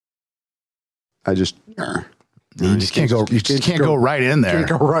I just. You just can't go. You just can't go right in there.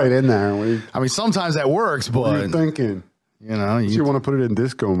 Can't go right in there. I mean, sometimes that works, but what are you thinking? You know, you want to put it in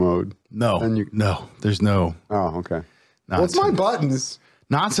disco mode. No, no, there's no. Oh, okay. What's my buttons?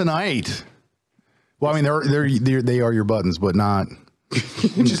 Not tonight. Well, I mean, they are your buttons, but not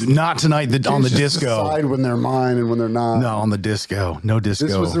not tonight on the disco. Decide when they're mine and when they're not. No, on the disco. No disco.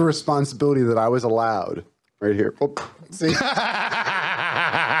 This was the responsibility that I was allowed. Right here. Oh, see.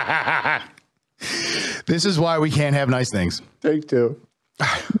 This is why we can't have nice things. Take two.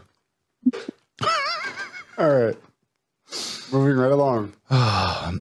 All right.